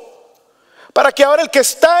Hijo, para que ahora el que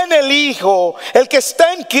está en el Hijo, el que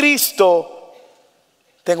está en Cristo,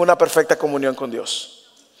 tenga una perfecta comunión con Dios.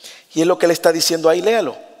 Y es lo que le está diciendo ahí,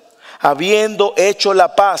 léalo: habiendo hecho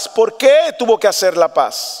la paz. ¿Por qué tuvo que hacer la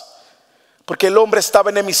paz? Porque el hombre estaba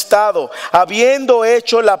enemistado. Habiendo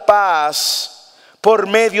hecho la paz por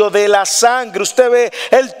medio de la sangre. Usted ve,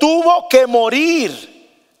 él tuvo que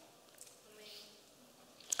morir.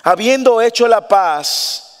 Habiendo hecho la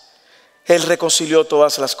paz, él reconcilió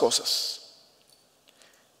todas las cosas.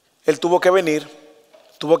 Él tuvo que venir,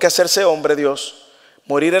 tuvo que hacerse hombre, Dios,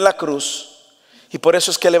 morir en la cruz. Y por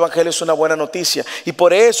eso es que el evangelio es una buena noticia. Y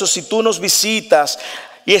por eso, si tú nos visitas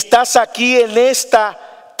y estás aquí en esta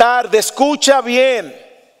tarde, escucha bien: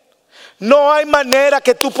 no hay manera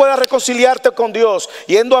que tú puedas reconciliarte con Dios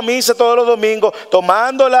yendo a misa todos los domingos,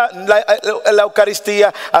 tomando la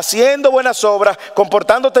Eucaristía, haciendo buenas obras,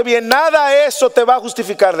 comportándote bien. Nada de eso te va a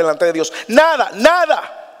justificar delante de Dios.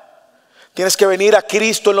 Nada. Tienes que venir a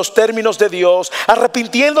Cristo en los términos de Dios,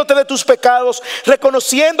 arrepintiéndote de tus pecados,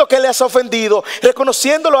 reconociendo que le has ofendido,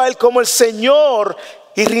 reconociéndolo a Él como el Señor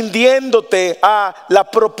y rindiéndote a la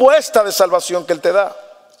propuesta de salvación que Él te da.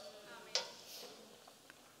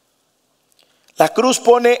 La cruz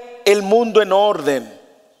pone el mundo en orden.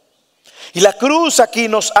 Y la cruz aquí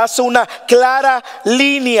nos hace una clara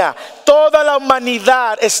línea. Toda la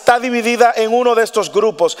humanidad está dividida en uno de estos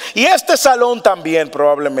grupos. Y este salón también,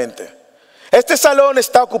 probablemente. Este salón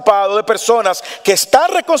está ocupado de personas que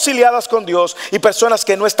están reconciliadas con Dios y personas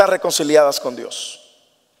que no están reconciliadas con Dios.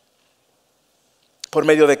 Por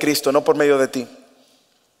medio de Cristo, no por medio de ti.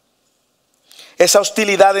 Esa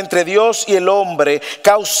hostilidad entre Dios y el hombre,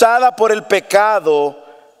 causada por el pecado,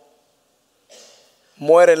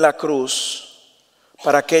 muere en la cruz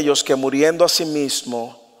para aquellos que, muriendo a sí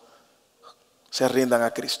mismo, se rindan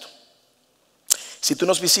a Cristo. Si tú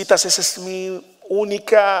nos visitas, esa es mi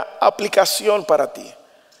única aplicación para ti.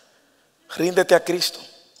 Ríndete a Cristo.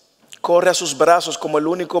 Corre a sus brazos como el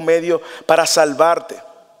único medio para salvarte.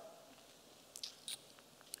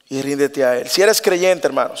 Y ríndete a Él. Si eres creyente,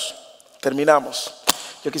 hermanos, terminamos.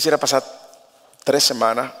 Yo quisiera pasar 3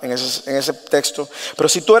 semanas en ese texto. Pero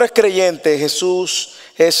si tú eres creyente, Jesús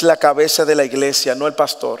es la cabeza de la iglesia, no el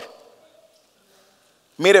pastor.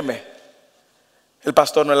 Míreme, el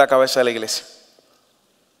pastor no es la cabeza de la iglesia.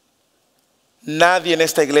 Nadie en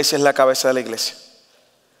esta iglesia es la cabeza de la iglesia.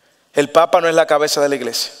 El Papa no es la cabeza de la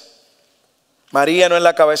iglesia. María no es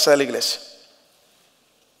la cabeza de la iglesia.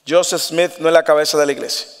 Joseph Smith no es la cabeza de la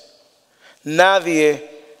iglesia.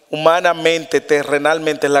 Nadie humanamente,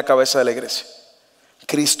 terrenalmente es la cabeza de la iglesia.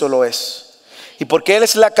 Cristo lo es. Y porque Él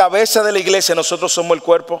es la cabeza de la iglesia, nosotros somos el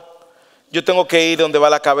cuerpo. Yo tengo que ir donde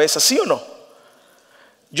va la cabeza, ¿sí o no?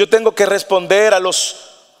 Yo tengo que responder a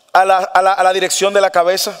la dirección de la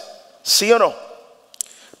cabeza, ¿sí o no?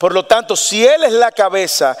 Por lo tanto, si Él es la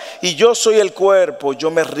cabeza y yo soy el cuerpo, yo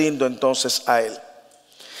me rindo entonces a Él.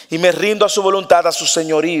 Y me rindo a su voluntad, a su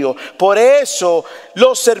señorío. Por eso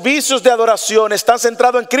los servicios de adoración están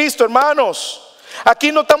centrados en Cristo, hermanos.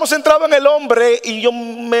 Aquí no estamos centrados en el hombre y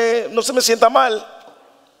no se me sienta mal.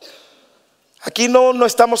 Aquí no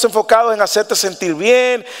estamos enfocados en hacerte sentir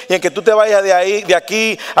bien y en que tú te vayas de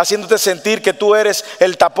aquí haciéndote sentir que tú eres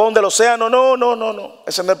el tapón del océano. No.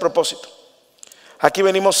 Ese no es el propósito. Aquí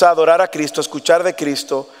venimos a adorar a Cristo, a escuchar de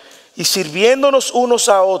Cristo y sirviéndonos unos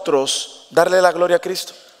a otros, darle la gloria a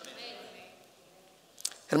Cristo.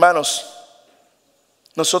 Hermanos,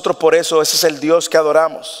 nosotros por eso, ese es el Dios que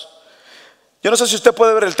adoramos. Yo no sé si usted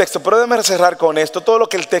puede ver el texto, pero déjeme cerrar con esto, todo lo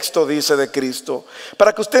que el texto dice de Cristo,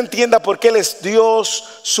 para que usted entienda por qué Él es Dios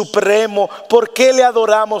supremo, por qué le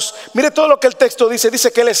adoramos. Mire todo lo que el texto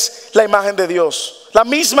dice que Él es la imagen de Dios, la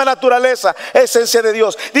misma naturaleza, esencia de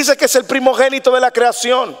Dios. Dice que es el primogénito de la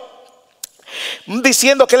creación,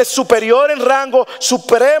 diciendo que Él es superior en rango,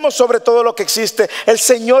 supremo sobre todo lo que existe, el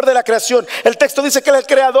Señor de la creación. El texto dice que Él es el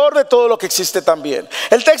creador de todo lo que existe también.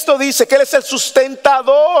 El texto dice que Él es el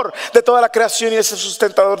sustentador de toda la creación y es el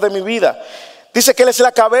sustentador de mi vida. Dice que Él es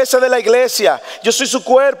la cabeza de la iglesia, yo soy su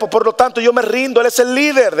cuerpo, por lo tanto yo me rindo. Él es el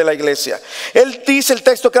líder de la iglesia. Él dice el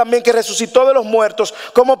texto también que resucitó de los muertos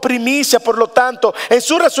como primicia, por lo tanto en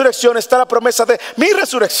su resurrección está la promesa de mi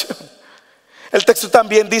resurrección. El texto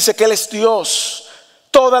también dice que Él es Dios,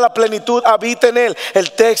 toda la plenitud habita en Él.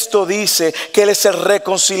 El texto dice que Él es el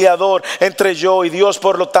reconciliador entre yo y Dios.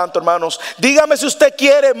 Por lo tanto, hermanos, dígame si usted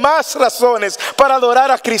quiere más razones para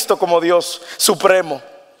adorar a Cristo como Dios supremo.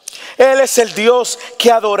 Él es el Dios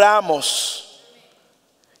que adoramos.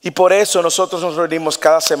 Y por eso nosotros nos reunimos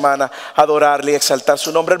cada semana a adorarle y exaltar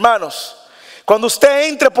su nombre. Hermanos, cuando usted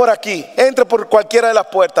entre por aquí, entre por cualquiera de las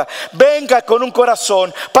puertas, venga con un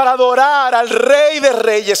corazón para adorar al Rey de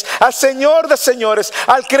Reyes, al Señor de Señores,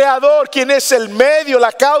 al Creador, quien es el medio,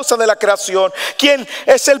 la causa de la creación, quien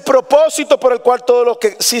es el propósito por el cual todo lo que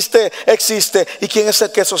existe, existe, y quien es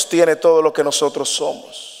el que sostiene todo lo que nosotros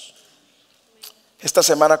somos. Esta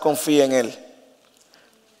semana confía en Él,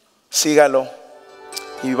 sígalo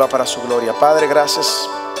y viva para su gloria. Padre, gracias